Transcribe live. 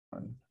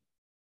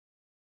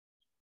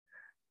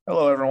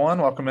Hello,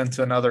 everyone. Welcome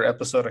into another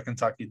episode of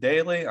Kentucky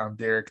Daily. I'm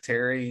Derek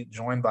Terry,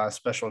 joined by a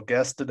special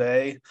guest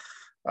today.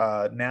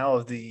 Now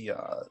of the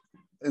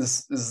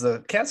is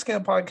the CAT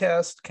Scan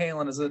podcast,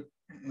 Kalen? Is it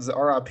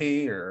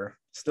RIP or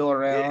still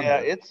around? Yeah,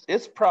 Or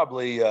it's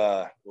probably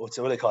what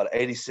do they call it,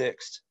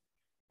 86th.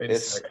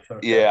 It's 86?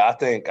 Okay. yeah,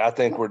 I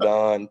think we're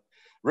done.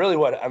 Really,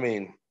 what I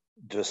mean,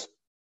 just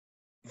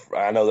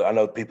I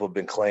know people have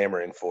been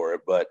clamoring for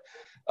it, but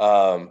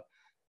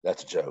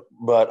that's a joke.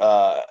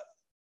 But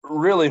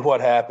really,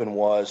 what happened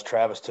was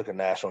Travis took a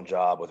national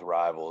job with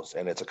Rivals,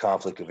 and it's a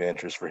conflict of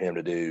interest for him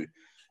to do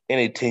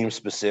any team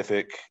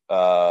specific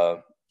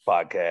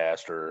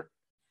podcast or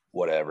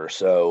whatever.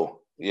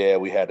 So yeah,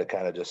 we had to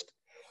kind of just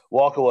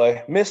walk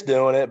away. Miss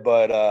doing it,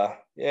 but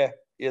yeah,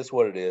 is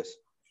what it is.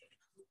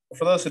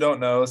 For those who don't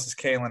know, this is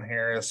Kalen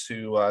Harris,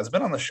 who has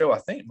been on the show, I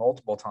think,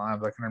 multiple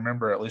times. I can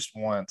remember at least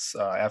once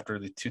after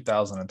the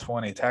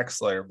 2020 Tax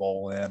Slayer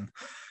Bowl win.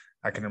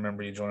 I can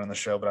remember you joining the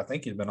show, but I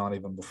think you'd been on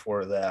even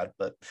before that.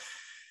 But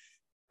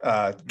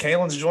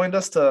Kalen's joined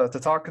us to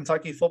talk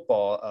Kentucky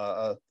football.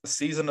 A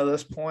season to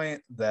this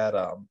point that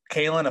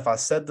Kalen, if I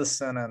said the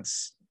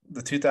sentence,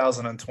 the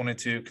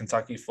 2022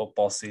 Kentucky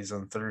football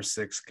season through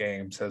 6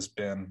 games has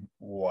been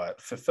what?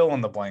 Fill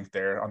in the blank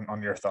there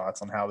on your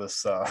thoughts on how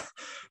this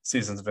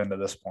season's been to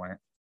this point.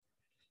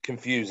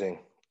 Confusing,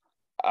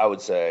 I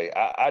would say.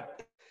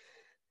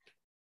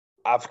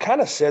 I've kind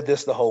of said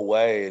this the whole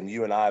way, and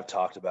you and I have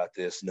talked about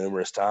this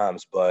numerous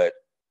times, but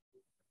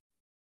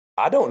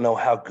I don't know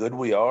how good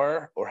we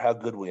are or how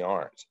good we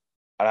aren't.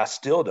 And I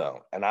still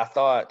don't. And I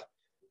thought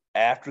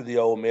after the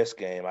Ole Miss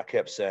game, I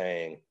kept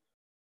saying,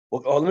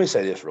 well, let me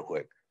say this real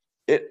quick.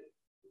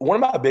 One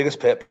of my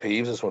biggest pet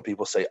peeves is when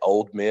people say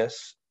Old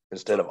Miss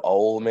instead of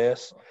Ole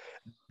Miss.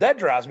 That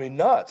drives me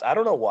nuts. I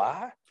don't know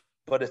why,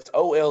 but it's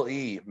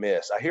OLE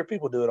Miss. I hear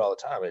people do it all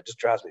the time. It just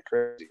drives me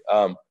crazy.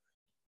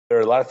 There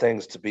are a lot of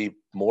things to be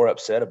more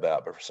upset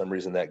about, but for some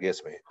reason that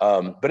gets me.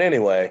 But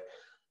anyway,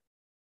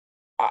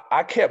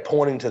 I kept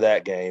pointing to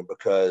that game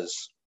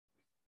because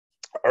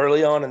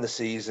early on in the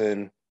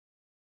season,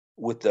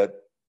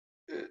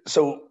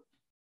 so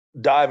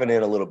diving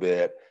in a little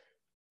bit,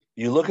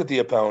 you look at the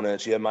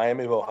opponents. You have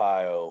Miami of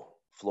Ohio,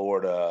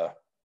 Florida,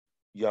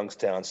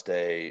 Youngstown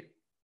State,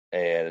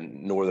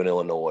 and Northern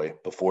Illinois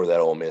before that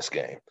Ole Miss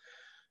game.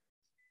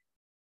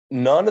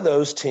 None of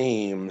those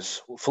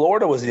teams,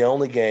 Florida was the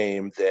only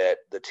game that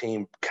the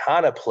team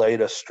kind of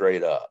played us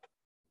straight up.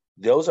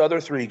 Those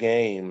other 3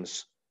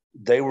 games,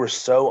 they were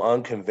so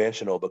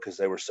unconventional because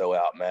they were so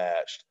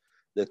outmatched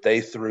that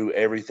they threw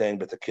everything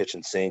but the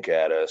kitchen sink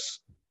at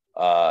us.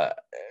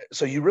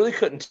 So you really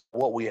couldn't tell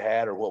what we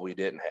had or what we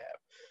didn't have.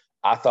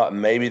 I thought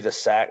maybe the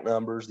sack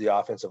numbers the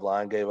offensive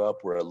line gave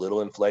up were a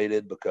little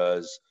inflated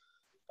because,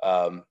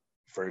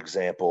 for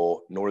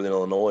example, Northern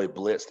Illinois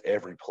blitzed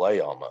every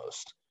play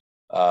almost.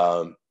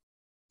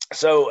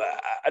 So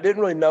I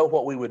didn't really know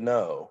what we would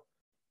know.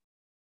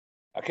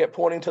 I kept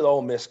pointing to the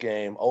Ole Miss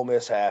game. Ole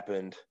Miss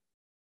happened.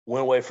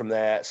 Went away from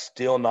that,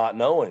 still not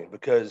knowing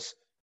because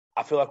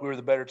I feel like we were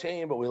the better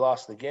team, but we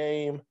lost the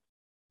game.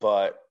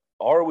 But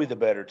are we the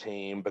better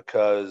team?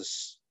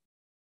 Because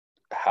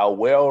how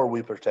well are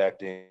we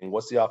protecting?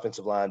 What's the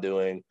offensive line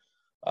doing?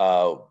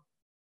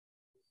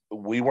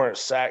 We weren't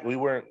sacked. We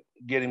weren't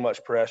getting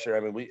much pressure.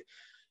 I mean,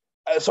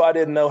 so I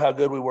didn't know how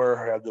good we were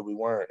or how good we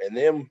weren't. And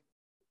then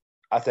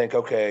I think,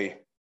 okay,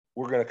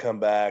 we're going to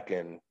come back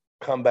and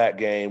comeback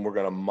game. We're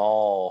going to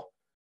maul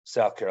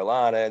South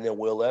Carolina, and then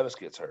Will Levis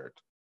gets hurt.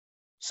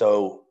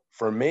 So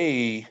for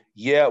me,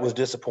 yeah, it was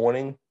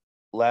disappointing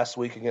last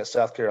week against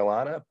South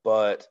Carolina,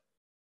 but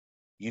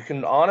you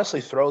can honestly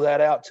throw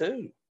that out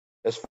too,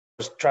 as far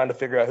as trying to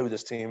figure out who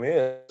this team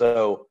is.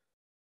 So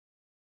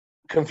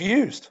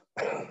confused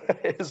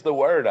is the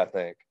word, I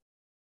think.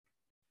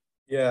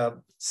 Yeah,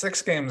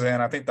 6 games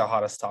in, I think the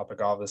hottest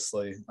topic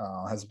obviously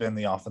has been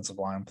the offensive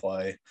line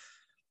play.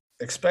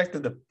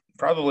 Expected to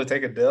probably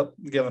take a dip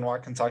given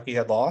what Kentucky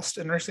had lost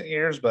in recent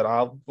years, but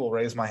I will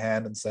raise my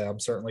hand and say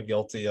I'm certainly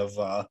guilty of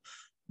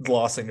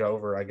glossing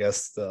over, I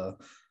guess, the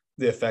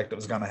effect it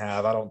was going to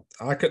have.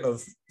 I couldn't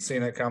have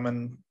seen it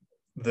coming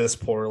this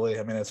poorly.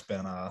 I mean,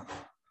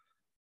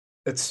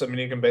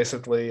 you can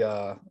basically,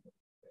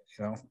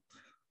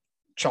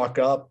 chalk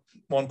up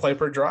one play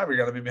per drive. You're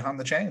going to be behind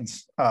the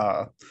chains.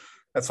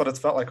 That's what it's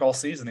felt like all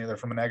season, either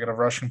from a negative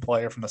rushing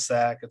play or from a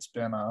sack. It's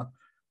been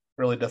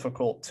really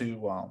difficult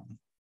to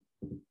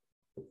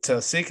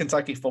see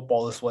Kentucky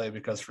football this way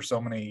because for so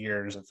many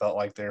years it felt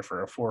like there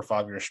for a 4 or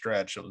 5 year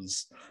stretch. It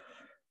was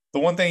the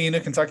one thing you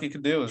knew Kentucky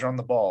could do is run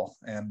the ball.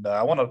 And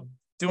I want to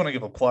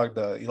give a plug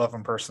to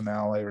 11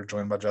 personnel. They were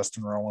joined by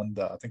Justin Rowland,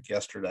 I think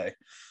yesterday.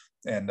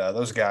 And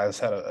those guys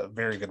had a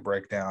very good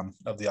breakdown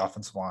of the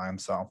offensive line.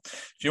 So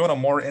if you want a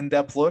more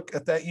in-depth look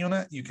at that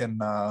unit, you can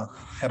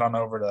head on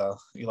over to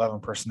 11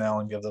 personnel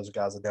and give those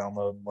guys a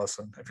download and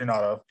listen if you're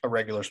not a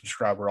regular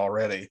subscriber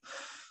already.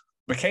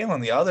 But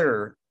Kalen, the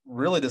other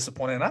really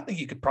disappointing, and I think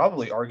you could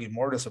probably argue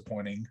more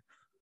disappointing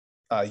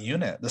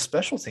unit, the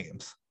special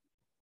teams.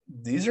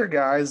 these are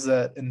guys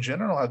that in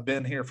general have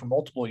been here for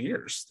multiple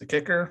years. The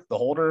kicker, the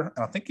holder,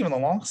 and I think even the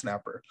long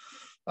snapper,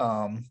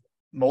 um,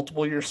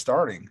 multiple years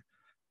starting.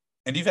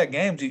 And you've had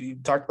games, you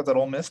talked about that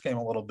Ole Miss game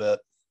a little bit.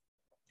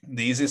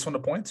 The easiest one to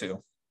point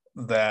to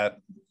that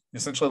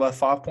essentially left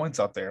 5 points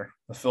out there.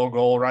 The field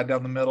goal right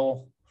down the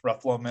middle,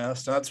 Ruffalo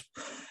missed. And that's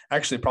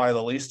actually probably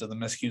the least of the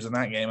miscues in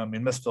that game. I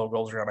mean, missed field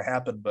goals are going to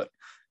happen, but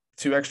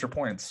 2 extra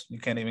points. You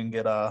can't even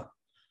get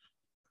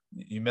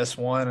you miss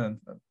one and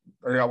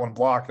or got one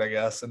blocked, I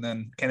guess, and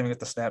then can't even get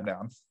the snap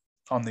down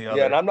on the other.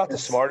 Yeah, and I'm not the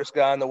smartest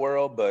guy in the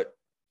world, but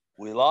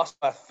we lost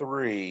by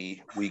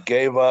 3. We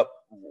gave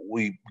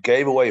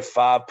away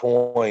 5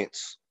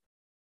 points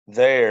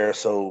there.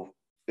 So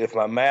if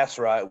my math's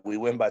right, we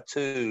win by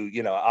 2.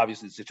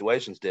 Obviously the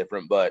situation's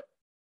different, but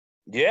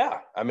yeah,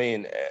 I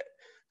mean,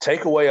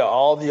 take away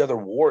all the other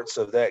warts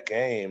of that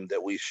game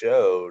that we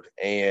showed,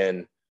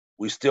 and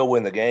we still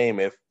win the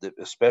game if the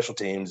special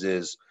teams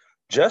is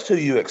just who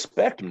you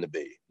expect them to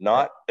be,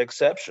 not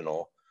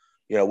exceptional.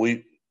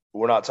 We're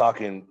not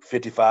talking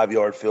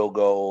 55-yard field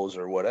goals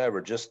or whatever,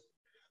 just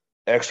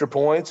extra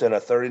points and a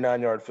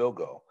 39-yard field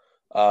goal.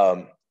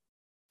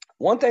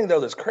 One thing, though,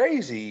 that's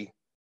crazy,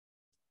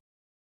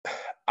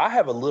 I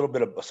have a little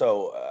bit of –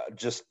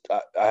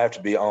 I have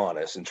to be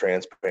honest and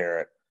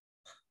transparent.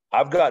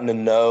 I've gotten to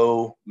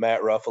know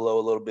Matt Ruffalo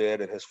a little bit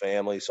and his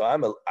family, so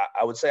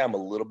I would say I'm a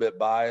little bit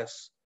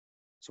biased.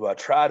 So I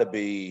try to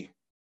be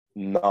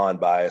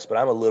non-biased, but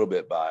I'm a little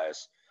bit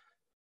biased.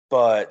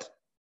 But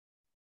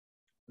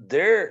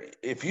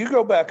if you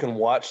go back and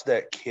watch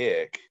that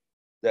kick,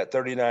 that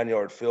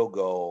 39-yard field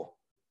goal,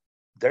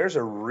 there's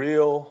a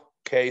real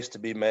case to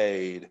be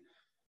made.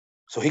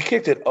 So he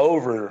kicked it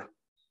over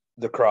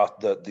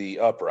the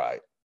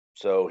upright.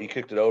 So he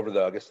kicked it over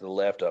the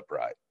left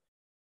upright.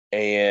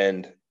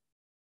 And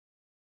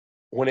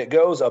when it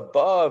goes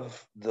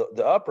above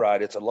the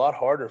upright, it's a lot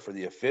harder for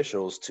the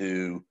officials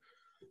to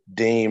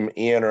deem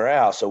in or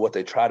out. So what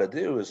they try to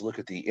do is look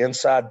at the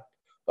inside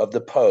of the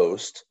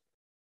post.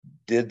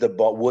 Would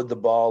the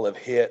ball have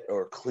hit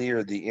or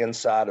cleared the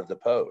inside of the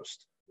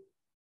post?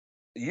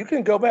 You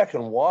can go back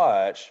and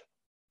watch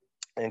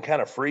and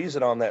kind of freeze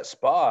it on that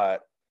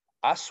spot.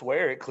 I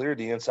swear it cleared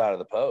the inside of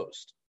the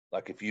post.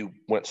 Like if you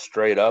went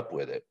straight up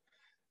with it.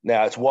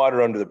 Now it's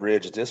water under the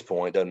bridge at this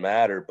point, doesn't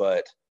matter,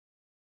 but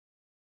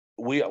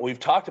we've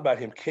talked about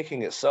him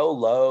kicking it so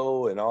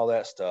low and all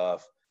that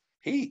stuff.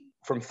 He,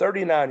 from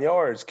 39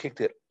 yards,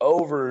 kicked it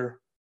over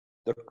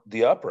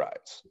the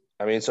uprights.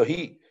 I mean, so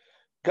he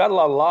got a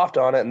lot of loft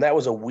on it, and that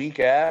was a week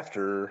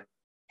after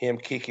him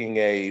kicking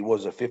a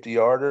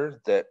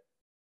 50-yarder that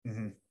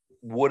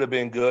would have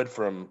been good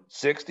from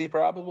 60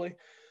 probably.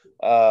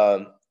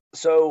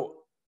 So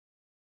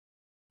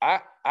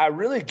I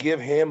really give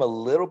him a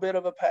little bit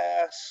of a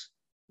pass,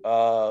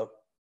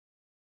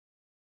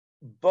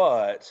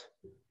 but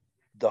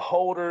the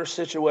holder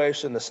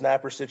situation, the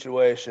snapper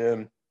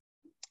situation,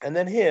 and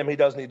then he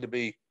does need to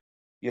be,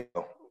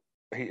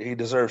 he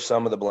deserves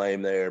some of the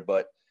blame there,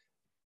 but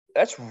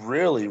that's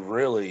really,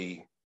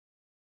 really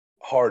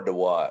hard to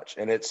watch.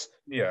 And it's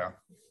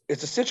a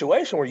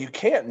situation where you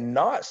can't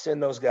not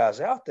send those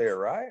guys out there,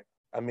 right?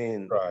 I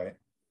mean, right.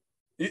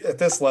 At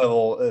this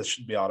level, it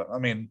should be I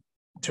mean,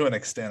 to an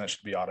extent, it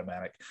should be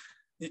automatic.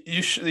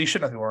 You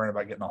shouldn't have to worry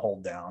about getting a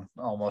hold down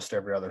almost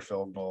every other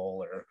field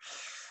goal or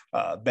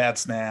bad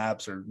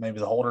snaps, or maybe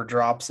the holder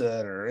drops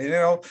it,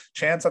 or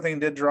Chance I think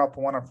did drop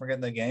one. I'm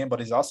forgetting the game, but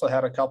he's also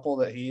had a couple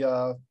that he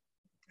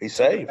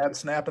saved. Had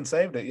snap and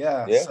saved it.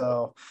 Yeah.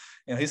 So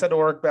he's had to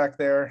work back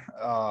there.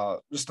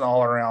 Just an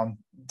all around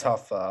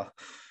tough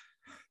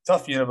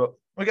unit. But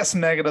we got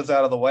some negatives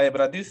out of the way.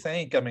 But I do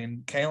think,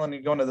 Kalen,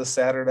 you're going to this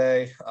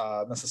Saturday,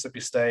 Mississippi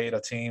State,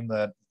 a team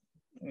that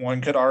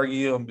one could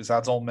argue, and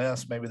besides Ole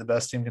Miss, maybe the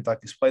best team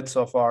Kentucky's played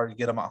so far. You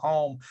get them at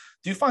home.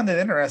 Do you find it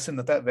interesting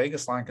that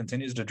Vegas line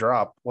continues to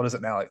drop? What is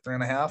it now, like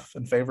 3.5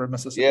 in favor of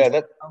Mississippi? Yeah,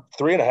 that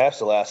 3.5 is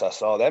the last I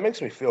saw. That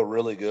makes me feel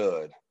really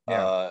good.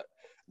 Yeah.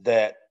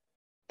 That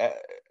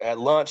at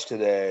lunch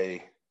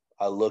today,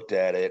 I looked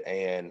at it,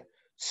 and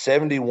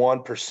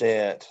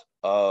 71%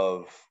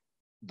 of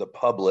the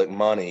public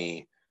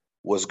money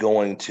was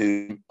going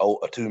to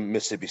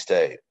Mississippi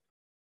State.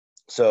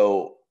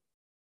 So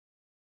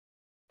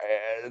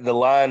the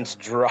lines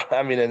drop.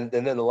 And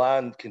then the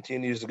line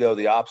continues to go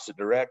the opposite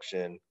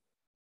direction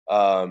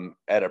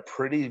at a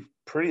pretty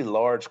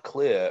large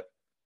clip.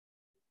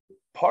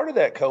 Part of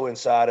that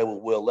coincided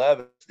with Will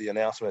Levis, the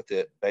announcement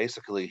that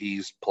basically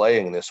he's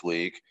playing this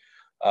week.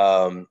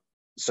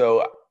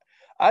 So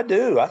I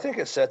think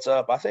it sets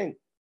up. I think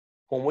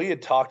when we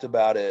had talked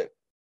about it,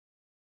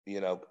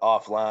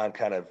 offline,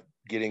 kind of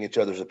getting each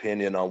other's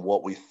opinion on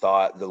what we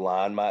thought the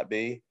line might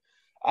be,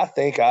 I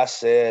think I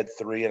said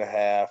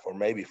 3.5 or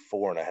maybe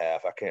 4.5. I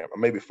can't, or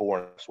maybe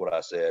 4 is what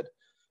I said.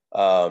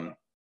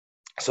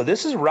 So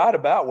this is right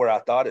about where I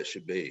thought it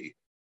should be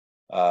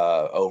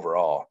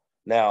overall.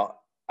 Now,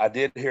 I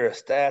did hear a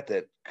stat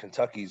that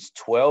Kentucky's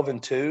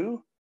 12-2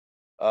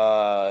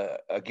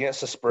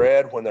 against the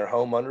spread when they're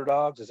home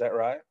underdogs. Is that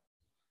right?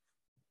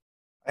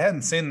 I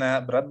hadn't seen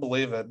that, but I'd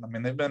believe it. I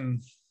mean, they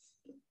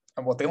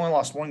only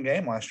lost one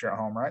game last year at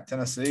home, right?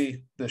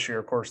 Tennessee this year,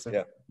 of course, they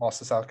Yeah. lost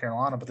to South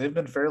Carolina, but they've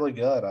been fairly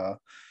good.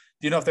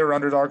 Do you know if they were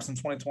underdogs in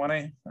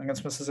 2020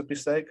 against Mississippi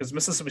State? Because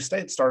Mississippi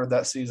State started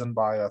that season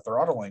by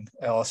throttling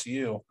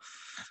LSU.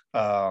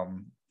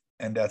 And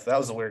that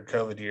was a weird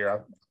COVID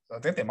year. I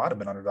think they might have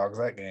been underdogs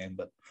that game,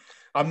 but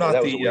I'm Yeah, not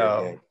that was a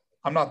weird game.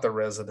 I'm not the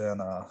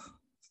resident.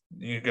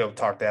 You go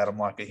talk to Adam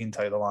Luckett, he can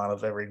tell you the line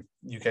of every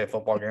UK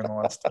football game in the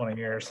last 20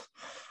 years.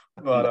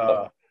 But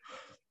No.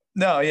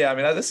 no, yeah, I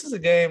mean, this is a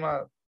game.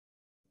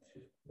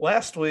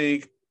 Last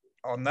week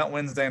on that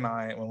Wednesday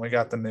night when we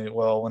got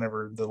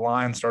whenever the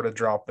line started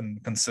dropping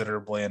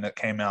considerably and it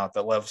came out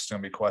that Levis was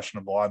going to be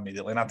questionable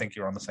immediately, and I think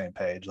you were on the same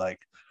page. Like,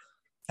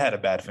 I had a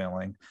bad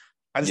feeling.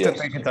 I just didn't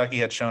Yes. think Kentucky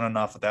had shown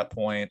enough at that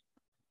point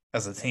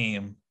as a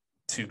team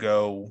to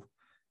go.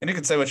 And you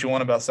can say what you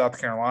want about South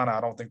Carolina. I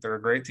don't think they're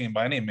a great team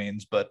by any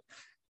means, but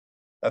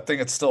I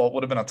think it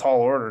would have been a tall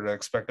order to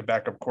expect a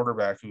backup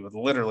quarterback who would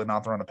literally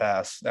not throw a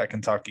pass at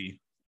Kentucky.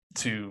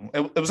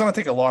 It was going to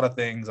take a lot of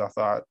things, I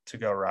thought, to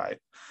go right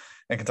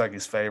in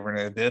Kentucky's favor, and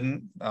it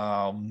didn't.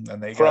 And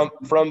they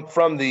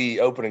from the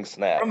opening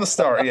snap from the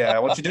start. Yeah,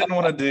 what you didn't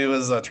want to do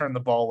is turn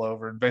the ball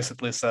over and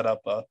basically set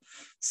up a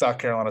South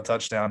Carolina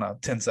touchdown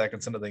 10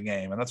 seconds into the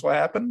game, and that's what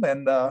happened.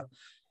 And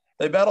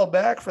they battled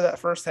back for that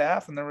first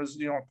half, and there was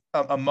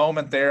a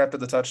moment there after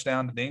the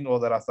touchdown to Dingle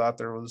that I thought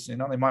there was they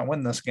might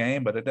win this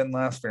game, but it didn't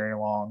last very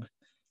long.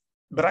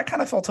 But I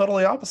kind of felt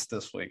totally opposite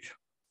this week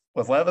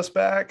with Levis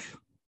back.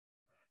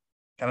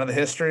 Kind of the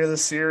history of the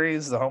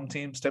series, the home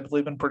team's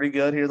typically been pretty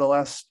good here the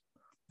last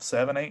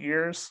 7-8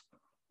 years.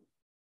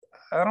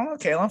 I don't know,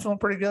 Kayla. I'm feeling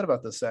pretty good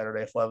about this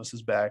Saturday if Levis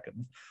is back.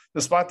 And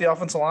despite the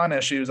offensive line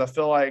issues, I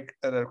feel like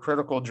at a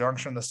critical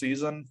juncture in the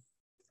season,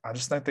 I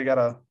just think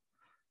I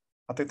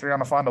think they're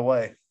going to find a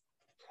way.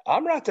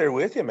 I'm right there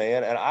with you,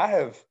 man. And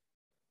I've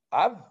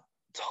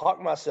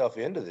talked myself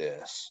into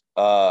this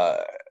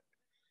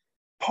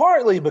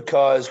partly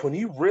because when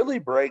you really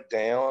break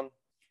down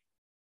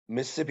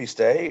Mississippi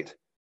State,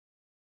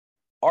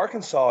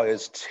 Arkansas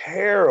is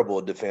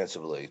terrible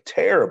defensively,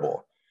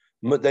 terrible.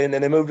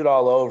 They moved it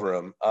all over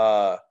them.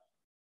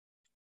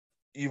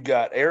 You've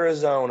got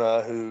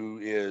Arizona, who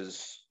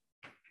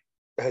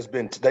has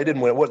been. They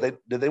didn't win.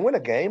 Did they win a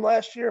game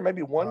last year?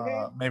 Maybe one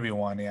game. Maybe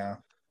one. Yeah.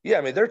 Yeah,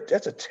 I mean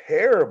that's a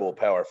terrible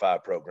Power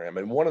 5 program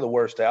and one of the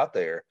worst out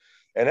there.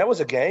 And that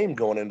was a game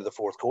going into the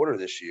fourth quarter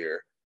this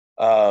year.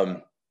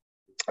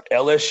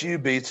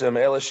 LSU beats them.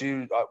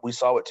 LSU. We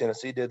saw what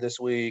Tennessee did this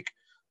week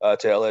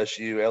to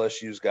LSU.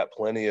 LSU's got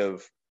plenty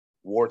of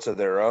warts of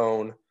their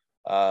own,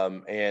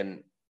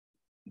 and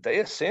they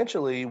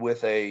essentially,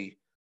 with a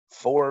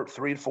 3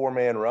 to 4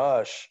 man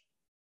rush,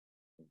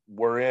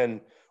 were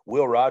in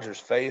Will Rogers'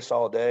 face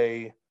all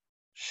day,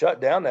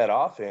 shut down that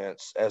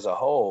offense as a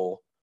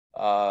whole.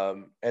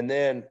 And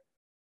then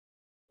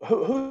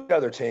who's the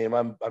other team?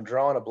 I'm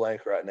drawing a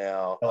blank right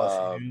now.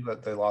 LSU,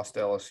 that they lost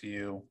to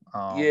LSU.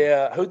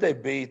 Yeah, who'd they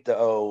beat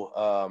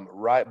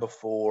right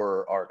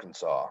before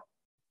Arkansas?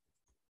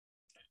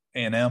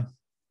 A&M.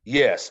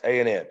 Yes,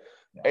 A&M. Yeah.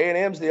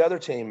 A&M's the other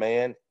team,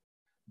 man.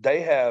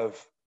 They have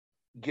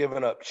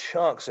given up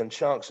chunks and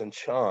chunks and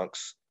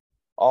chunks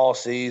all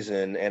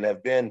season and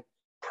have been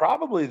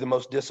probably the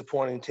most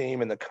disappointing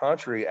team in the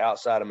country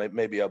outside of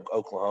maybe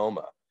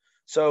Oklahoma.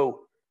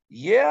 So,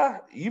 yeah,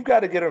 you've got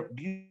to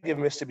give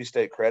Mississippi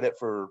State credit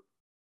for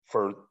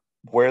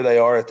where they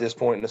are at this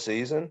point in the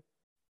season.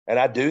 And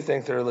I do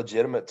think they're a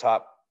legitimate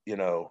top,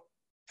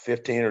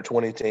 15 or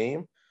 20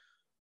 team.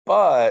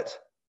 But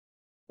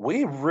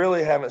we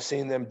really haven't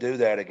seen them do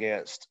that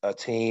against a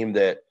team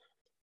that,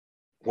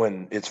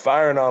 when it's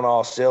firing on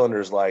all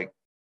cylinders like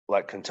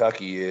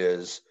Kentucky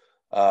is,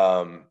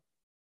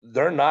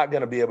 they're not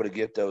going to be able to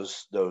get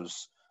those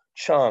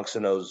chunks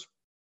and those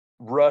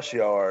rush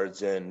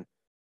yards, and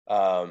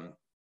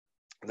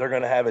they're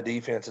going to have a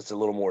defense that's a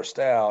little more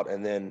stout.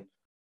 And then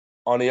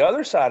on the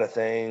other side of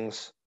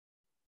things,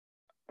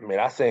 I mean,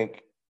 I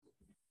think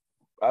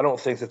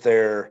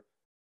they're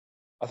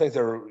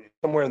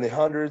somewhere in the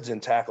hundreds in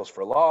tackles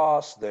for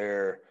loss.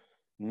 They're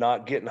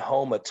not getting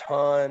home a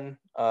ton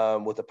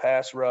with the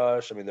pass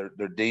rush. I mean,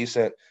 they're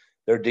decent.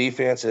 Their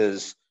defense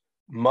is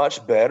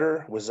much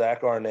better with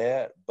Zach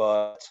Arnett,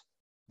 but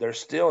they're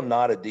still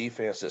not a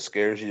defense that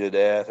scares you to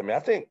death. I mean,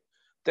 I think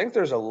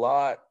there's a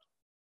lot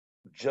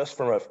just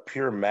from a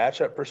pure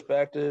matchup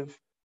perspective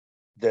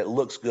that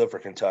looks good for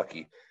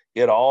Kentucky.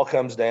 It all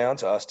comes down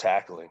to us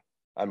tackling.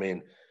 I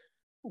mean,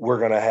 we're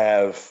going to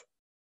have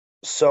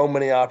so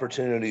many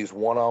opportunities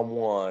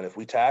one-on-one. If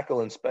we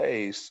tackle in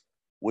space,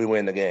 we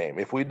win the game.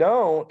 If we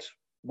don't,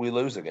 we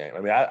lose the game.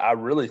 I mean, I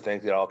really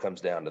think it all comes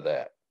down to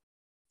that.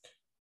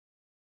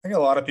 I think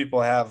a lot of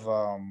people have,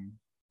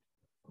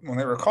 when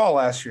they recall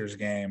last year's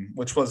game,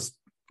 which was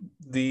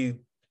the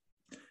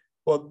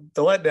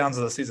letdowns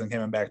of the season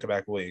came in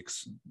back-to-back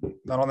weeks.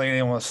 I don't think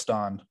anyone was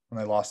stunned when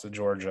they lost to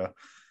Georgia.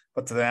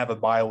 but to then have a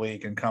bye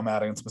week and come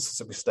out against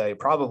Mississippi State,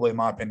 probably, in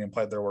my opinion,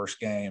 played their worst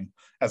game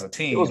as a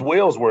team. It was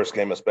Will's worst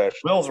game, especially.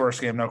 Will's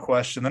worst game, no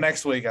question. The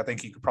next week, I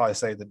think you could probably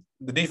say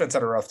the defense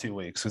had a rough 2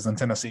 weeks because then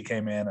Tennessee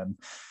came in and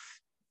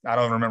I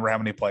don't remember how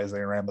many plays they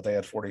ran, but they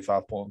had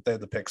 45 points. They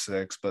had the pick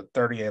six, but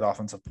 38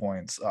 offensive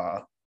points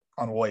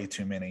on way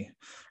too many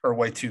or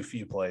way too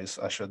few plays,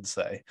 I should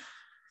say.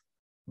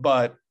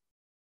 But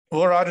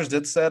Will Rogers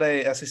did set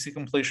a SEC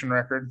completion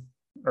record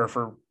or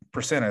for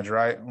percentage,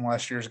 right? In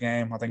last year's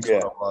game, I think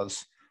that's what it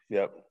was.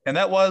 Yep. And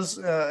that was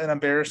an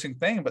embarrassing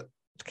thing. But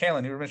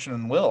Kalen, you were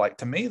mentioning Will. Like,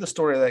 to me, the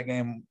story of that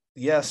game,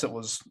 yes, it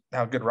was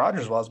how good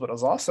Rogers was, but it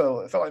was also,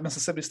 it felt like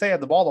Mississippi State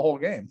had the ball the whole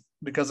game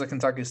because of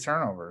Kentucky's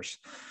turnovers.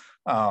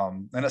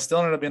 And it still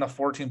ended up being a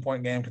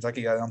 14-point game.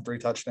 Kentucky got on 3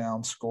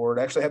 touchdowns, scored,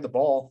 actually had the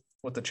ball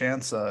with the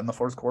chance in the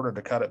fourth quarter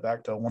to cut it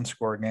back to a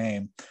 1-score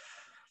game.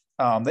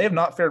 They have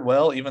not fared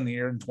well, even the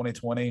year in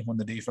 2020 when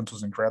the defense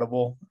was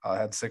incredible.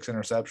 Had 6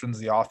 interceptions.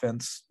 The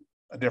offense,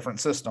 a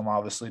different system,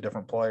 obviously,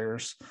 different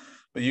players.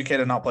 But UK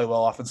did not play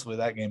well offensively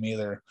that game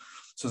either.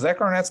 So Zach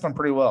Arnett's done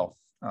pretty well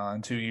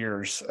in 2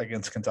 years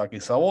against Kentucky.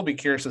 So we'll be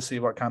curious to see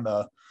what kind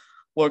of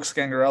looks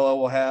Scangarello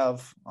will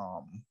have.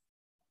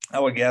 I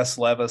would guess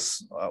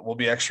Levis will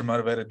be extra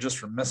motivated just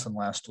from missing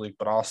last week,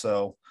 but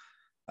also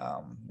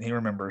he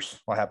remembers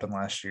what happened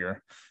last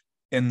year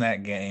in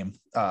that game.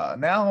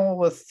 Now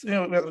with, we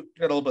got a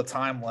little bit of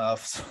time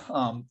left.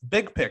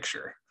 Big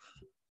picture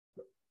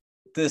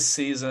this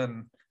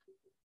season,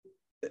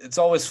 it's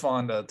always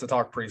fun to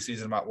talk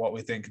preseason about what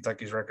we think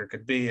Kentucky's record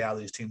could be, how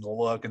these teams will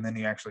look, and then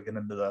you actually get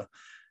into the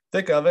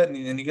thick of it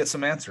and you get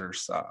some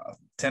answers.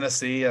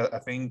 Tennessee, I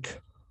think,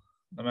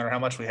 no matter how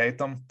much we hate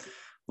them,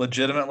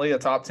 legitimately a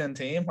top 10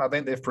 team. I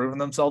think they've proven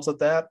themselves at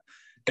that.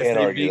 Can't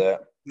argue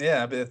that.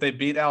 Yeah, but if they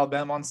beat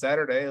Alabama on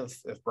Saturday,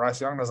 if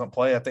Bryce Young doesn't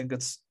play, I think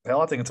it's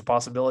a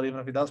possibility even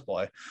if he does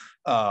play.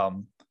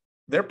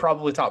 They're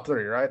probably top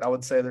 3, right? I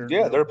would say they're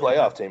a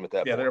playoff team at that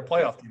point. Yeah, they're a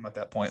playoff team at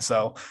that point.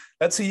 So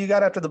let's see, you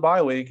got after the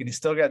bye week and you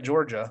still got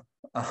Georgia.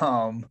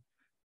 So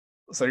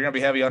you're going to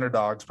be heavy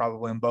underdogs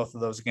probably in both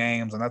of those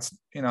games. And that's,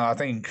 I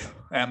think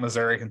at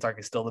Missouri,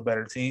 Kentucky's still the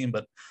better team,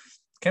 but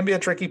can be a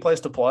tricky place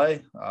to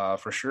play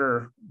for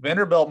sure.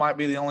 Vanderbilt might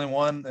be the only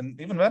one, and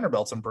even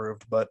Vanderbilt's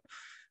improved. But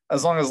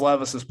as long as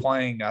Levis is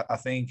playing, I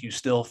think you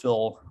still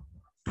feel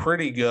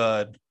pretty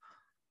good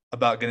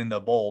about getting to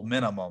a bowl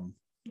minimum,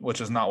 which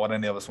is not what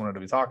any of us wanted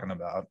to be talking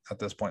about at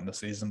this point in the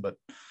season. But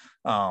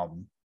I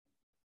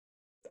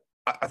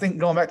think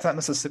going back to that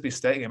Mississippi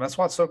State game, that's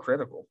why it's so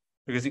critical.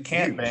 Because you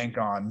can't bank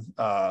on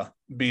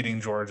beating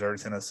Georgia or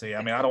Tennessee.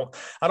 I mean, I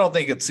don't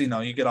think it's,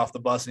 you get off the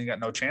bus and you got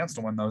no chance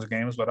to win those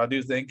games, but I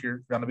do think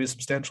you're going to be a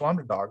substantial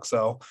underdog.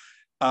 So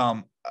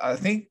I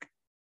think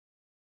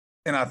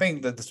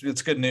that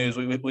it's good news.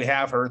 We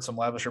have heard some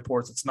Levis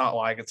reports. It's not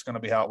like it's going to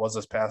be how it was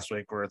this past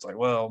week where it's like,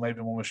 well, maybe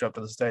when we show up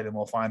to the stadium,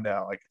 we'll find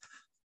out. Like,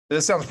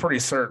 this sounds pretty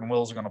certain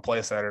Will's going to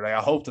play Saturday.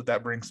 I hope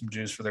that brings some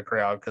juice for the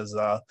crowd because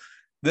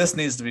this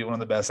needs to be one of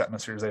the best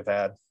atmospheres they've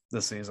had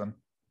this season.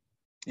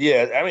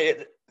 Yeah, I mean,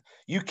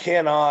 you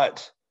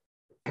cannot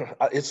 –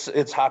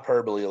 it's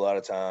hyperbole a lot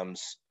of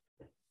times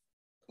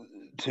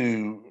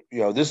to,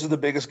 this is the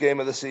biggest game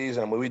of the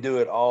season. I mean, we do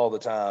it all the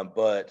time,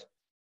 but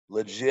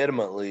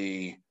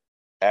legitimately,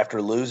 after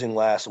losing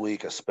last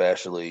week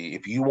especially,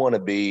 if you want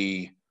to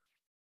be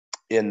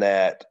in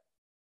that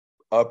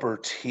upper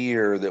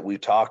tier that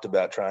we've talked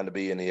about trying to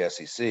be in the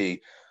SEC,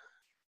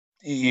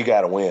 you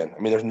got to win. I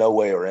mean, there's no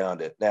way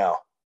around it. Now,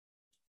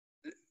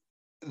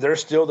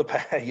 there's still the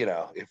path,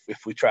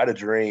 if we try to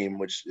dream,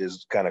 which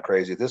is kind of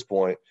crazy at this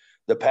point,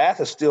 the path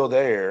is still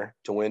there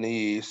to win the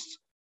East.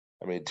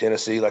 I mean,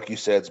 Tennessee, like you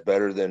said, is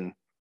better than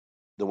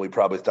we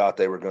probably thought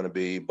they were going to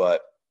be,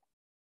 but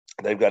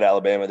they've got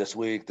Alabama this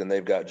week, then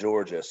they've got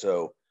Georgia.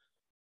 So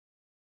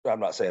I'm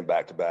not saying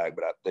back-to-back,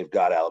 but they've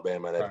got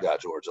Alabama and they've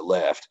got Georgia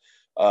left.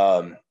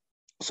 So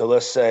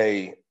let's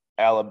say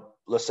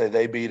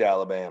they beat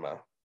Alabama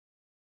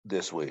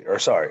this week,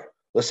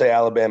 let's say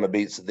Alabama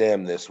beats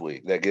them this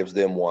week. That gives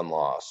them 1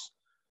 loss.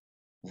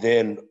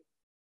 Then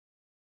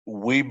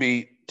we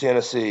beat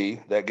Tennessee.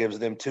 That gives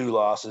them 2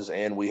 losses,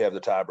 and we have the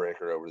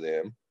tiebreaker over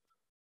them.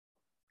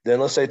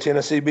 Then let's say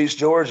Tennessee beats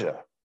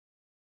Georgia.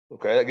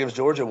 Okay, that gives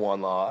Georgia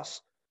 1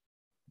 loss.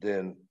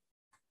 Then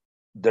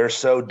they're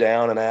so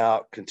down and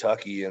out.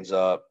 Kentucky ends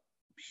up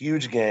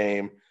huge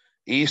game.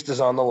 East is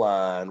on the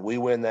line. We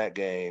win that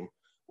game.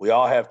 We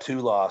all have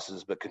 2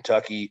 losses, but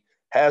Kentucky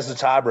has the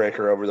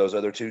tiebreaker over those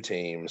other 2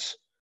 teams,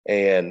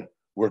 and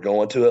we're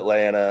going to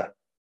Atlanta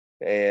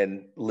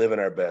and living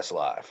our best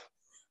life.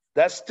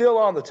 That's still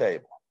on the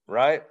table,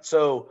 right?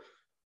 So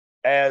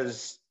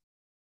as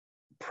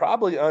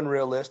probably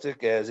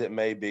unrealistic as it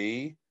may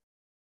be,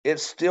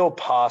 it's still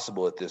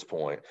possible at this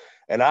point.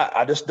 And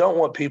I just don't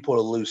want people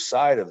to lose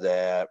sight of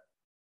that.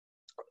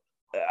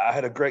 I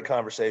had a great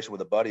conversation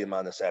with a buddy of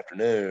mine this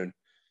afternoon.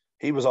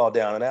 He was all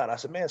down and out. And I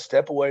said, man,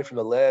 step away from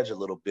the ledge a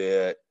little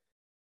bit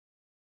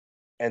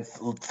and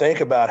think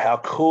about how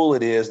cool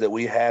it is that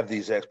we have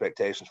these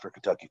expectations for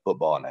Kentucky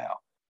football now.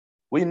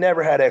 We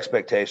never had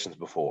expectations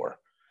before.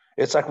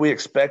 it's like we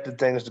expected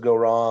things to go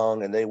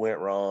wrong and they went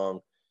wrong.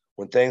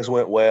 When things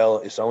went well,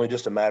 it's only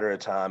just a matter of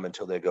time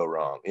until they go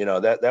wrong.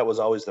 That was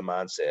always the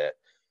mindset.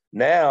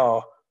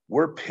 Now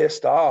we're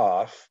pissed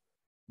off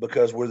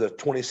because we're the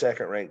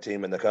 22nd ranked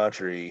team in the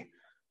country,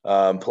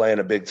 playing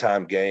a big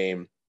time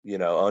game,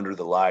 under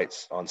the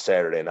lights on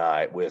Saturday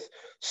night with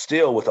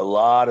a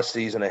lot of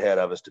season ahead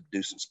of us to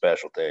do some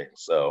special things.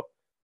 So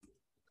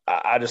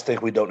I just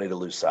think we don't need to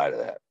lose sight of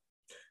that.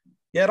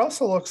 Yeah, it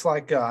also looks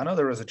like I know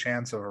there was a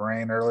chance of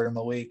rain earlier in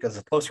the week. As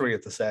the closer we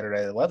get to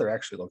Saturday, the weather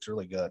actually looks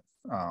really good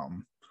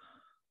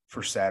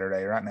for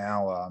Saturday. Right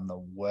now on the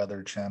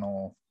Weather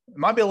Channel, it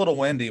might be a little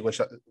windy, which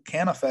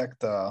can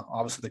affect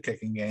obviously the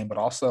kicking game, but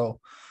also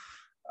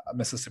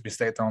Mississippi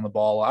State throwing the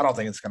ball. I don't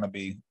think it's going to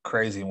be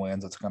crazy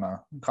winds. It's going to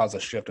cause a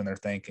shift in their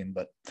thinking.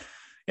 But,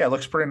 yeah, it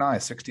looks pretty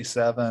nice.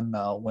 67,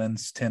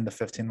 winds 10 to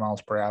 15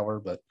 miles per hour,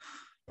 but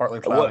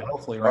partly cloudy.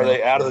 Hopefully rain. Are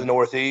they out of the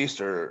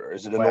northeast, or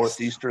is it a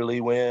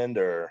northeasterly wind,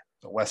 or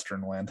a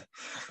western wind?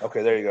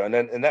 Okay, there you go.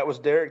 And that was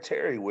Derek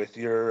Terry with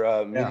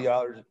your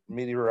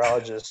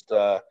meteorologist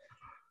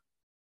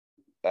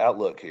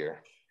outlook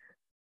here.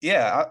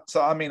 Yeah.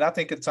 So, I mean, I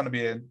think it's going to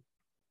be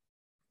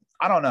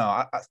I don't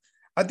know.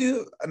 I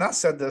do, and I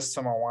said this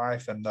to my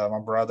wife and my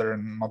brother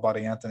and my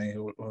buddy Anthony,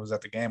 who was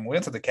at the game. We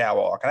went to the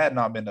catwalk. I had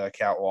not been to a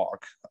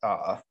catwalk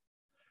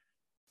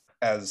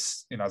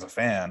as a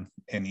fan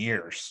in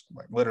years,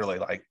 like literally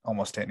like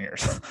almost 10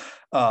 years.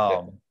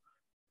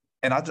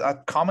 And I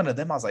commented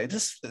to them, I was like, it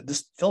just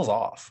feels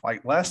off.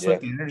 Like last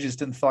week, the energy just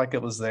didn't feel like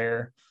it was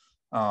there.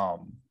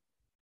 And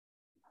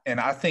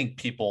I think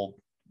people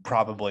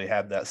probably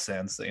had that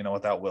sense that,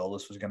 without Will,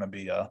 this was going to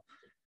be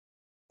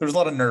there's a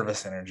lot of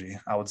nervous energy,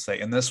 I would say.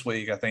 And this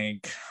week, I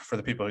think for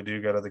the people who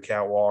do go to the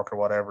catwalk or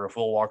whatever, if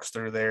Will walks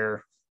through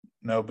there,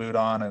 no boot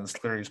on, and it's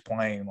clear he's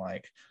playing,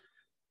 like,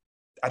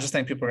 I just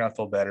think people are going to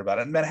feel better about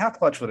it. And man, how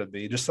clutch would it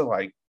be just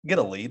to get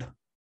a lead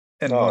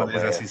in one of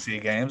these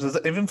SEC games?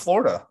 Even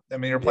Florida. I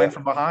mean, you're playing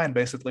from behind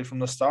basically from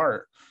the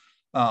start.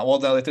 No,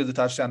 they threw the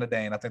touchdown to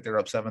Dane. I think they were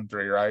up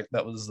 7-3, right?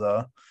 That was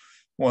the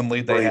one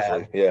lead they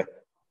had. Yeah.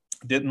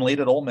 Didn't lead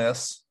at Ole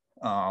Miss.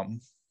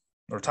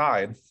 Or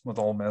tied with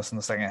Ole Miss in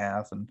the second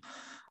half. And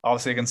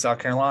obviously against South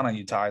Carolina,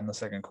 you tied in the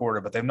second quarter,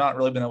 but they've not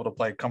really been able to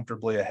play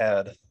comfortably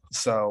ahead.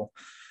 So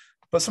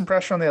put some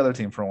pressure on the other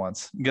team for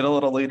once. Get a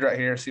little lead right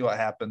here, see what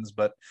happens.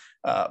 But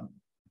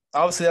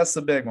obviously that's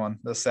the big one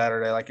this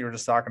Saturday, like you were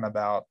just talking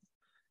about.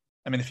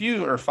 I mean, if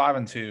you are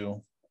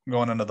 5-2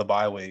 going into the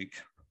bye week,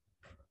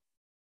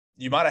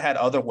 you might have had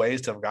other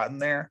ways to have gotten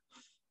there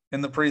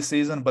in the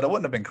preseason, but it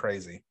wouldn't have been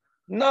crazy.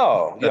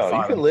 No, you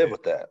can live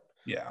with that.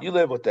 Yeah. You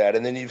live with that.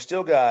 And then you've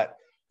still got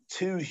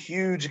two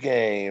huge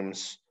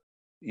games,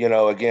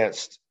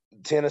 against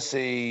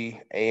Tennessee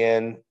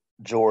and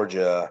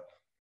Georgia,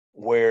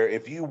 where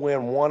if you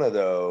win one of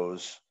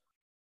those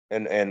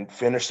and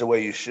finish the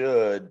way you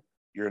should,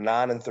 you're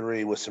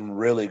 9-3 with some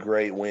really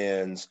great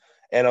wins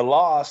and a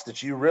loss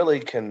that you really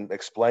can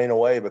explain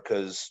away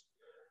because,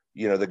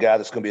 the guy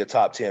that's going to be a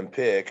top 10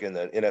 pick in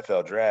the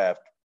NFL draft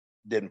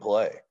didn't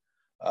play.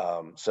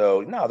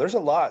 So no, there's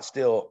a lot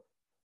still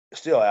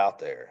out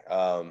there.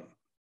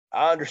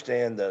 I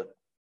understand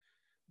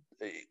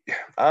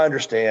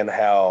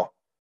how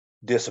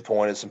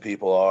disappointed some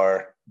people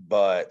are,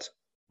 but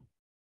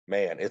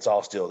man, it's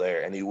all still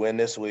there. And you win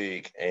this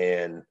week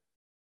and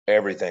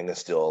everything is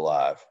still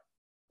alive.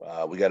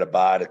 We got to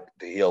buy to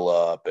heal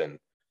up. And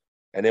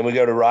then we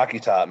go to Rocky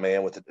Top,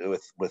 man, with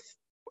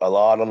a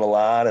lot on the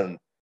line. And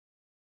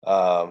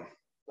how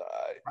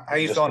are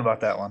you feeling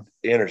about that one?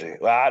 Energy.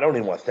 Well, I don't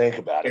even want to think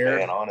about it,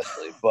 man,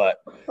 honestly. But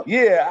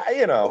yeah,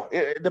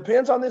 it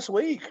depends on this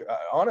week.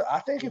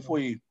 I think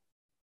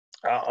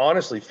I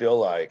honestly feel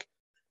like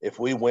if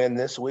we win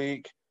this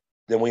week,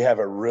 then we have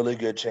a really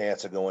good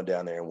chance of going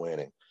down there and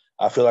winning.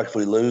 I feel like if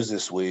we lose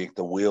this week,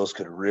 the wheels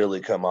could really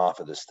come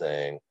off of this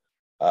thing.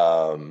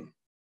 So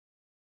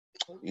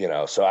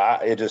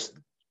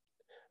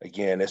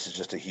again, this is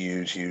just a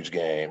huge, huge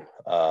game.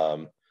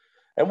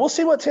 And we'll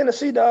see what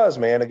Tennessee does,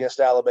 man, against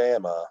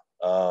Alabama.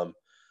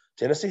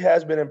 Tennessee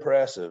has been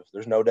impressive.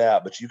 There's no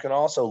doubt. But you can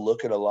also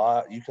look at a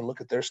lot. You can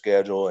look at their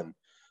schedule and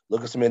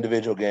look at some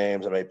individual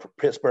games. I mean,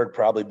 Pittsburgh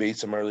probably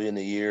beats them early in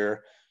the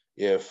year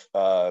if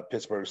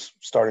Pittsburgh's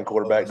starting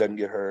quarterback doesn't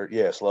get hurt.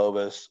 Yeah,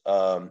 Slovis.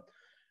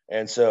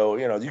 And so,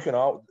 you can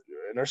and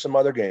there's some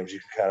other games you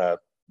can kind of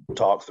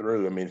talk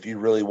through. I mean, if you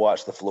really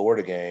watch the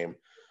Florida game,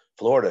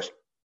 Florida,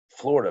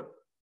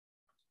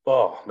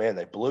 oh man,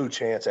 they blew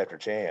chance after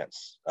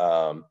chance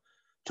to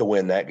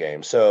win that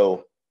game.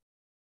 So,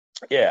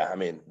 yeah, I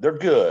mean, they're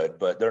good,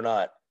 but they're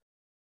not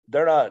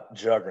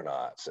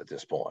juggernauts at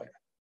this point.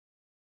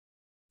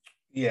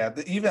 Yeah,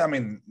 they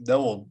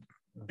will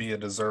be a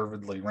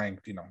deservedly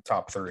ranked,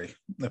 top 3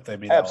 if they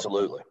beat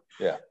Absolutely,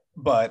 Alabama. Yeah.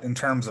 But in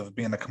terms of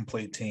being a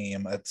complete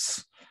team, it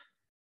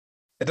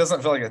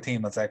doesn't feel like a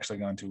team that's actually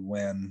going to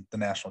win the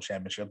national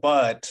championship.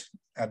 But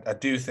I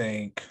do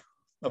think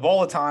of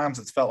all the times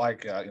it's felt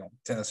like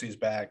Tennessee's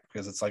back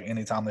because it's like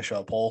anytime they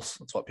show a pulse,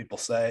 that's what people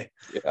say.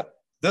 Yeah.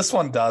 This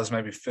one does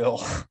maybe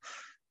feel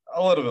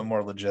a little bit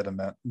more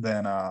legitimate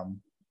than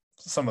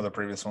some of the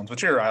previous ones.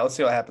 But you're right. Let's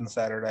see what happens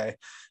Saturday.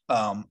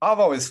 I've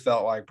always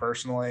felt like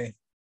personally,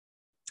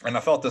 and I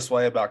felt this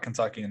way about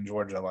Kentucky and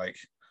Georgia. Like,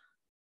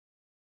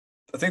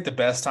 I think the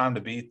best time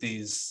to beat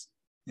these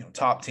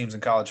top teams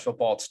in college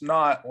football, it's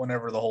not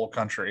whenever the whole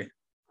country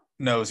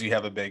knows you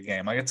have a big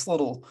game. Like, it's a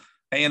little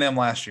A&M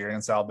last year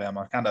against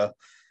Alabama, kind of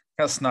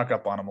snuck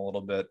up on them a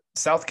little bit.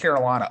 South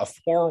Carolina, a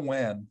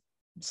 4-win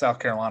South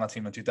Carolina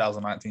team in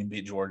 2019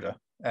 beat Georgia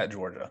at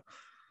Georgia.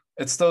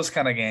 It's those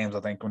kind of games, I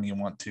think, when you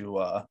want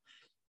to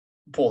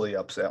pull the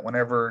upset.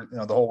 Whenever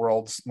the whole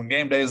world's, when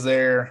game day's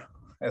there,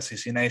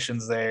 SEC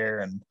Nation's there,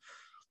 and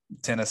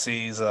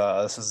Tennessee's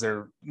this is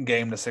their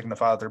game to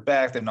signify that they're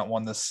back. They've not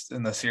won this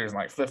in this series in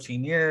like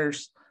 15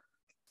 years.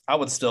 I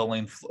would still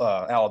lean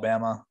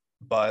Alabama,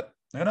 but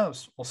who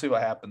knows? We'll see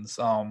what happens.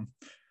 Kalen,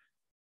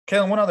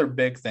 one other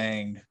big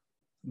thing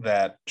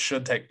that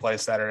should take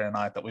place Saturday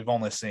night that we've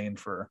only seen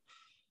for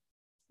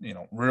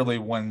really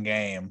one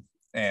game,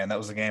 and that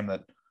was a game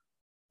that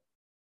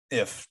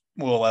if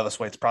Will Levis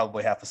waits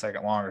probably half a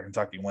second longer,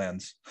 Kentucky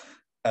wins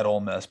at Ole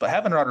Miss. But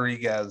having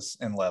Rodriguez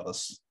and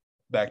Levis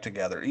back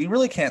together, you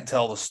really can't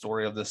tell the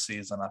story of this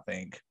season, I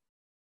think,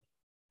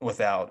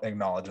 without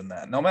acknowledging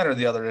that. No matter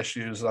the other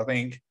issues, I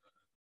think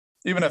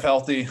even if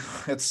healthy,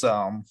 it's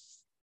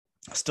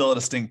still a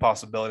distinct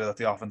possibility that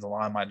the offensive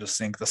line might just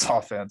sink this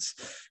offense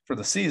for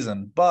the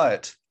season.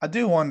 But I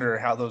do wonder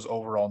how those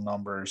overall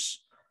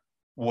numbers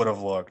would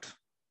have looked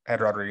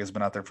had Rodriguez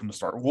been out there from the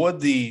start. Would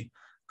the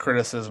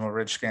criticism of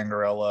Rich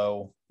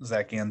Scangarello,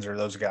 Zach Yenser,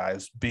 those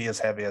guys be as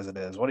heavy as it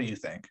is? What do you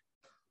think?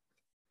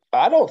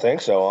 I don't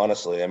think so,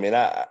 honestly. I mean,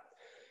 I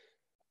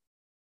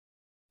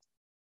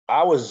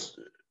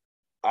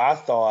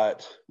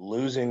thought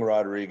losing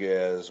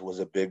Rodriguez was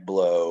a big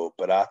blow,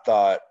 but I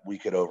thought we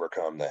could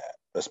overcome that,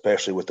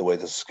 especially with the way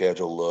the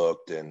schedule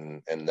looked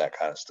and that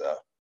kind of stuff.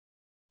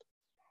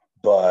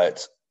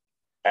 But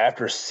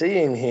after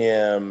seeing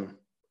him,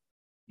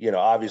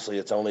 obviously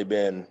it's only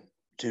been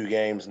 2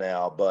 games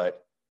now, but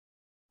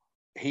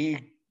he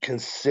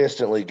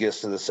consistently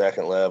gets to the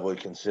second level. He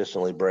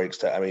consistently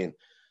breaks. I mean,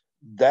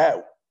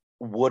 that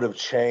would have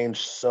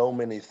changed so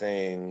many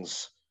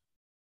things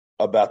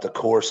about the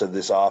course of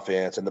this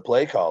offense and the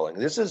play calling.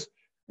 This is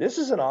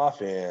an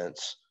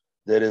offense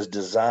that is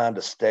designed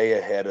to stay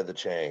ahead of the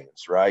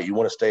chains, right? You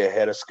want to stay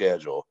ahead of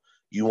schedule.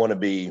 You want to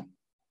be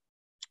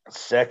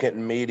second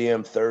and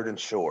medium, third and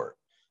short.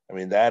 I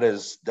mean, that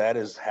is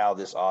how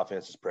this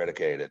offense is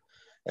predicated.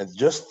 And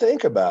just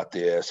think about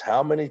this,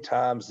 how many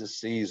times this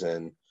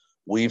season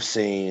we've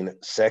seen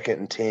 2nd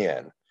and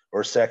 10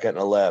 or 2nd and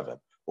 11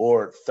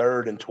 or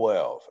 3rd and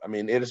 12. I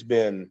mean, it has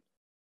been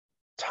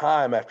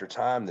time after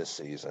time this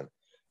season.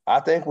 I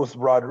think with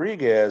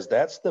Rodriguez,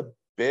 that's the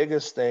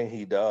biggest thing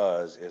he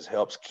does is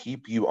helps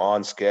keep you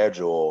on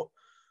schedule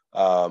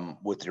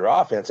with your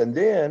offense. And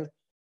then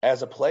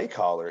as a play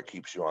caller, it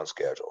keeps you on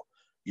schedule.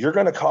 You're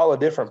going to call a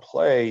different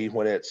play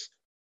when it's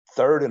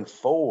 3rd and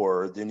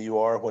 4 than you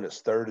are when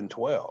it's 3rd and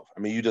 12. I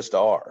mean, you just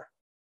are.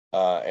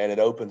 And it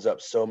opens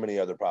up so many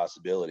other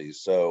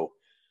possibilities. So,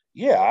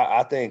 yeah,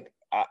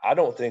 I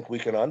don't think we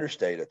can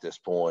understate at this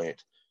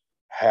point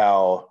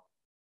how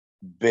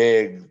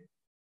big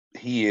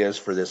he is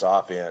for this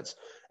offense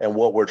and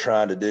what we're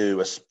trying to do,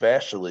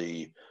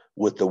 especially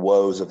with the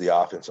woes of the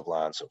offensive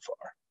line so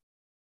far.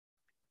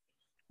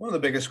 One of the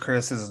biggest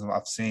criticisms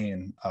I've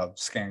seen of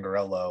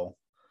Scangarello,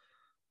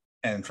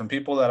 and from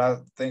people that I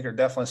think are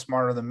definitely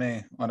smarter than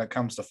me when it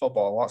comes to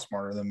football, a lot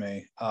smarter than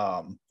me,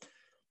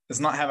 is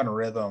not having a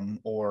rhythm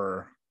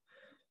or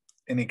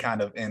any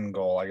kind of end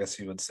goal, I guess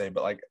you would say.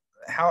 But, like,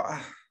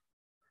 how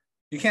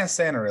you can't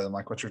stay in a rhythm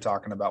like what you're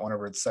talking about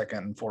whenever it's 2nd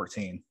and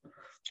 14.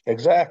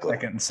 Exactly.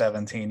 2nd and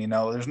 17,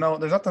 there's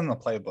nothing in the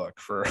playbook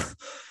for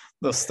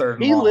those 3rd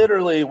and He long.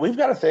 literally, we've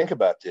got to think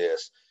about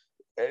this.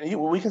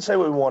 We can say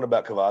what we want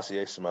about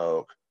Kavosiey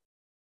Smoke,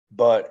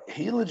 but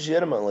he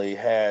legitimately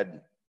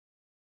had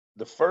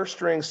the 1st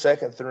string,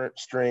 2nd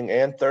string,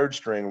 and 3rd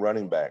string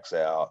running backs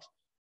out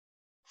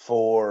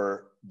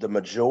for the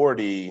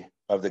majority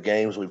of the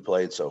games we've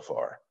played so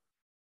far.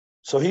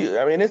 So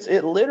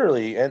it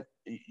literally, and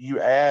you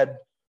add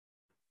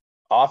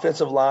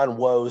offensive line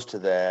woes to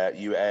that,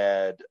 you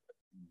add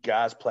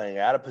guys playing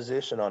out of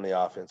position on the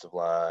offensive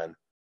line,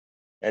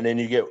 and then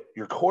you get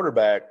your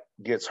quarterback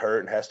gets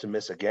hurt and has to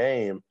miss a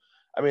game.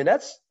 I mean,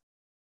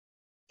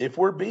 if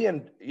we're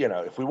being,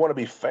 if we want to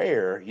be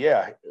fair,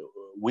 yeah,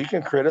 we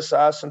can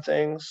criticize some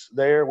things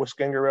there with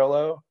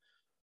Scangarello.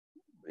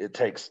 It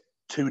takes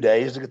 2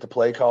 days to get the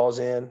play calls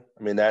in.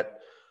 I mean, that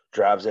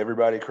drives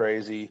everybody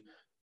crazy.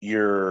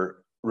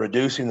 You're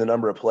reducing the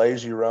number of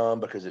plays you run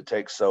because it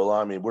takes so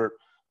long. I mean, we're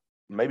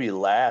maybe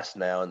last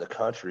now in the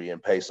country in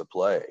pace of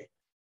play.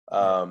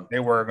 They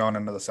were going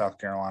into the South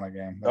Carolina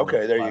game.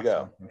 Okay, there you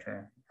go.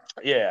 Sure.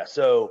 Yeah,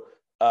 so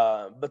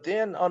but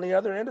then on the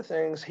other end of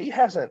things, he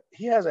hasn't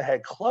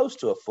had close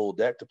to a full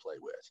deck to play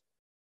with.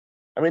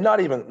 I mean,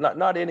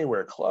 not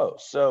anywhere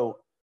close. So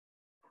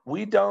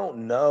we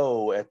don't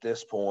know at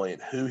this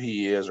point who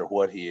he is or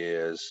what he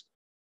is.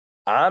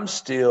 I'm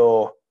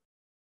still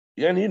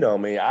and you know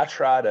me, I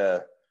try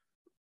to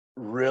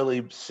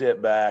really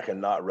sit back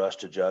and not rush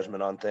to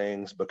judgment on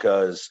things,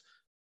 because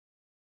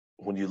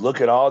when you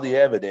look at all the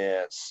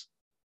evidence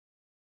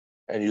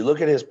and you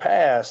look at his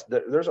past,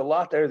 there's a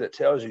lot there that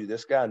tells you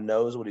this guy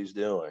knows what he's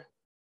doing.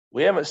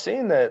 We haven't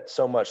seen that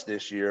so much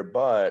this year,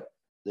 but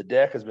the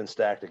deck has been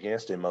stacked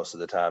against him most of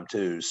the time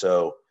too.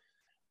 So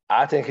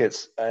I think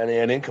it's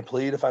an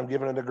incomplete if I'm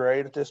giving it a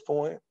grade at this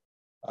point.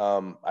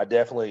 I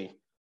definitely,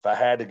 if I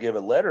had to give a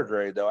letter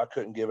grade, though, I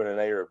couldn't give it an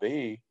A or a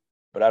B,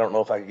 but I don't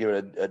know if I could give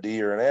it a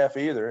D or an F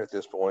either at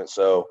this point.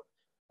 So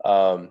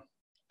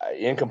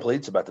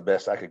incomplete's about the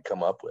best I could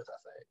come up with, I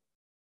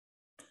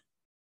think.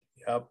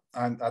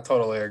 Yep, I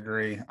totally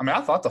agree. I mean,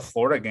 I thought the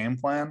Florida game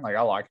plan, like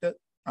I liked it.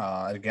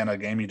 Again, a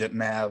game you didn't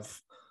have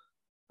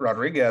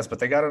Rodriguez, but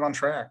they got it on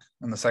track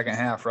in the second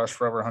half, rushed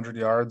for over 100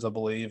 yards, I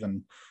believe,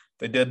 and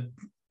they did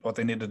what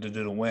they needed to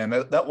do to win.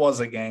 That was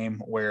a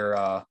game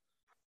where,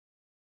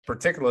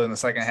 particularly in the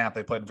second half,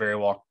 they played very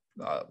well,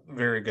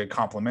 very good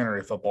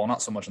complementary football,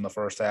 not so much in the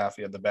first half.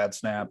 You had the bad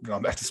snap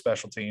going back to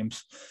special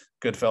teams.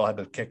 Goodfellow had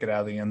to kick it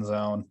out of the end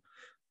zone.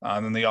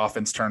 And then the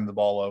offense turned the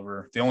ball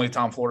over. The only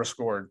time Florida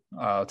scored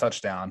a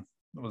touchdown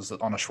was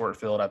on a short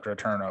field after a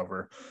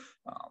turnover.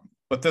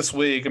 But this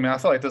week, I mean, I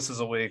feel like this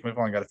is a week. We've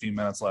only got a few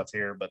minutes left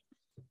here, but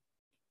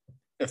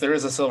if there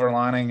is a silver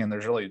lining, and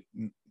there's really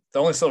the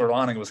only silver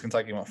lining was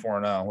Kentucky went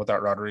 4-0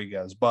 without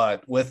Rodriguez.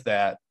 But with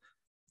that,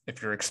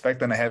 if you're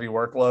expecting a heavy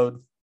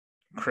workload,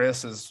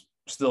 Chris is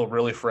still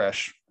really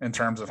fresh in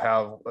terms of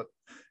how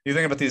you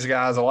think about these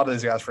guys. A lot of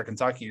these guys for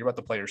Kentucky, you're about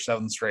to play your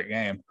 7th straight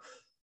game.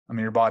 I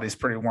mean, your body's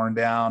pretty worn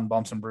down,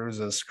 bumps and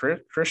bruises.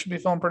 Chris should be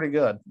feeling pretty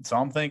good. So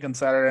I'm thinking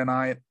Saturday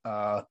night,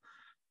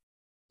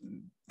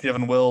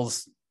 Kevin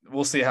Wills,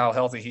 we'll see how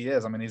healthy he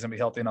is. I mean, he's going to be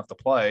healthy enough to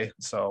play.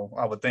 So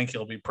I would think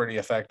he'll be pretty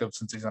effective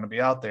since he's going to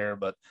be out there.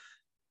 But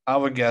I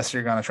would guess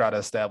you're going to try to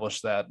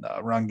establish that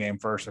run game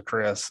first with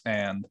Chris.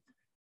 And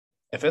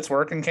if it's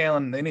working,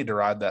 Kalen, they need to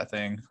ride that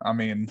thing. I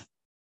mean,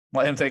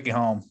 let him take you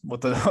home.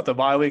 With the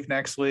bye week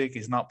next week,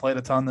 he's not played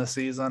a ton this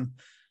season.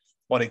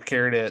 He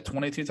carried it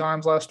 22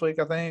 times last week,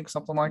 I think,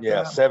 something like that.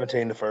 Yeah,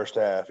 17 the first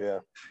half, yeah.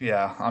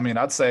 Yeah, I mean,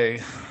 I'd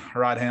say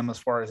ride him as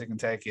far as he can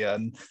take you.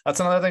 And that's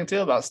another thing, too,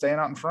 about staying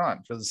out in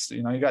front because,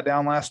 you got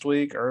down last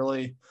week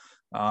early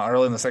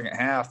in the second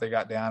half. They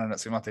got down, and it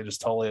seemed like they just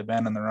totally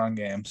abandoned the run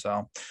game.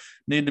 So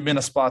need to be in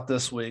a spot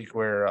this week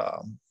where,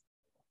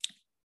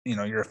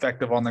 you're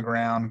effective on the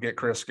ground, get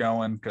Chris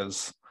going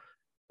because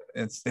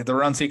it's the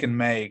runs he can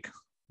make.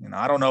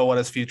 I don't know what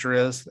his future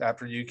is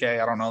after UK.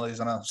 I don't know that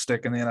he's going to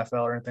stick in the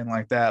NFL or anything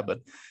like that.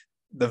 But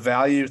the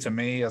value to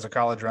me as a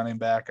college running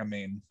back, I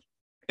mean,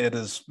 it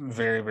is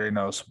very, very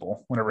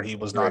noticeable whenever he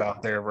was not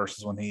out there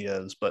versus when he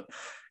is. But,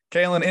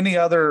 Kalen, any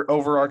other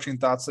overarching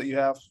thoughts that you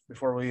have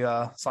before we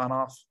sign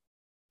off?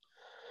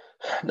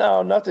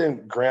 No,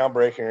 nothing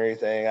groundbreaking or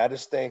anything. I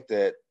just think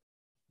that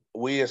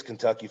we as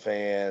Kentucky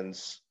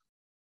fans,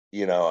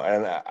 and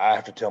I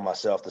have to tell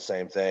myself the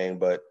same thing,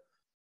 but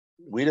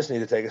we just need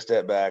to take a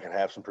step back and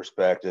have some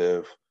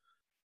perspective.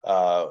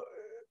 A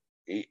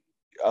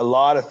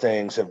lot of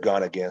things have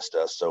gone against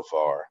us so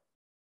far,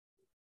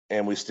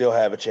 and we still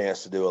have a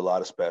chance to do a lot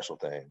of special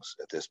things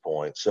at this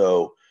point.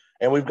 So,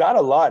 and we've got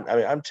a lot. I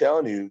mean, I'm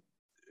telling you,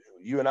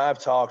 you and I have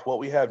talked what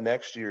we have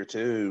next year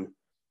too,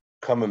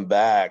 coming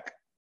back.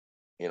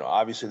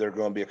 Obviously there are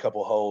going to be a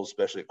couple holes,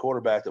 especially at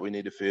quarterback, that we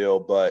need to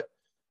fill, but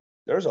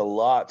there's a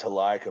lot to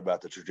like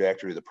about the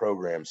trajectory of the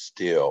program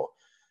still.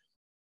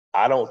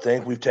 I don't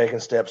think we've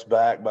taken steps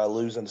back by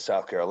losing to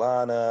South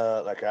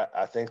Carolina. Like,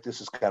 I think this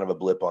is kind of a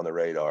blip on the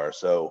radar.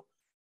 So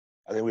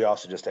I think we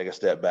also just take a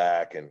step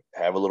back and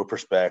have a little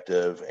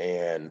perspective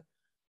and,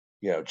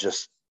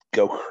 just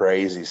go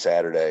crazy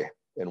Saturday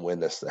and win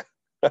this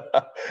thing.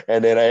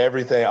 And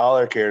then all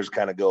our cares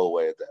kind of go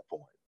away at that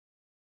point.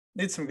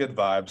 Need some good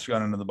vibes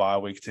going into the bye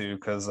week too,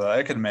 because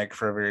it could make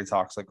for a very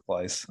toxic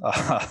place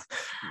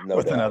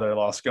with another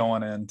loss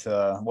going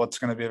into what's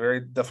going to be a very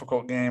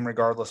difficult game,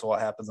 regardless of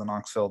what happens in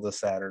Knoxville this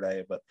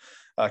Saturday. But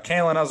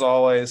Kalen, as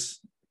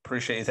always,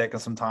 appreciate you taking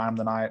some time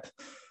tonight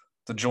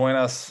to join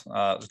us.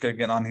 It's good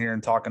getting on here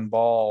and talking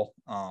ball.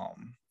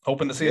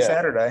 Hoping to see you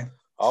Saturday.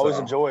 Always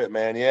enjoy it,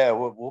 man. Yeah,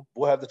 we'll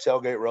have the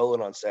tailgate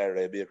rolling on Saturday.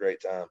 It'd be a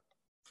great time.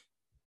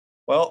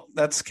 Well,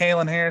 that's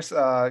Kalen Harris.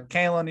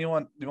 Kalen, do you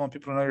want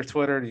people to know your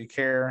Twitter? Do you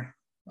care?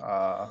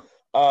 No,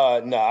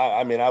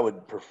 I mean, I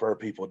would prefer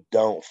people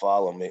don't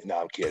follow me. No,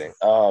 I'm kidding.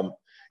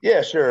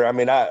 Yeah, sure. I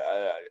mean, I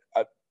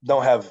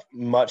don't have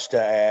much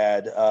to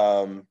add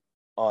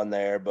on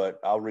there, but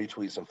I'll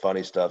retweet some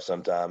funny stuff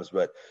sometimes.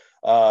 But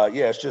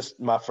it's just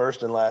my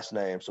first and last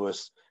name. So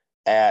it's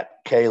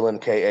at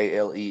Kalen,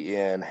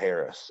 Kalen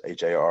Harris,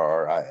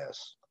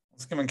 Harris.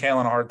 I was giving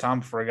Kalen a hard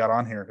time before he got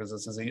on here because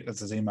it's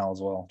his email as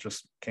well.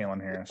 Just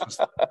Kalen Harris, just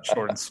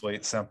short and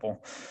sweet,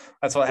 simple.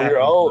 That's what happens.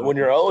 When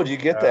you're old, you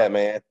get that,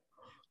 man.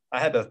 I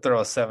had to throw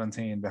a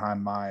 17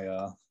 behind my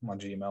my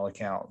Gmail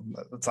account.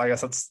 I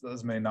guess that's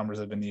as many numbers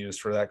have been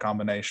used for that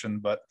combination.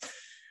 But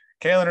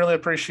Kalen, really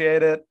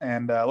appreciate it,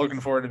 and looking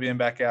forward to being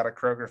back out at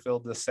Kroger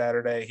Field this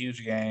Saturday.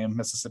 Huge game,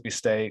 Mississippi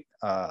State,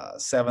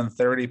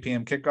 7:30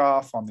 p.m.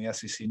 kickoff on the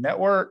SEC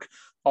Network.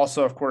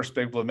 Also, of course,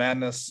 Big Blue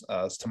Madness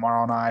is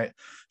tomorrow night.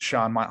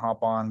 Sean might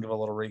hop on, give a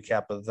little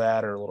recap of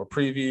that or a little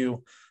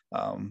preview.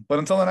 But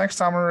until the next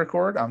time we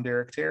record, I'm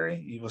Derek Terry.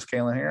 He was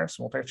Kalen Harris,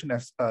 and we'll catch you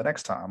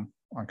next time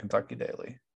on Kentucky Daily.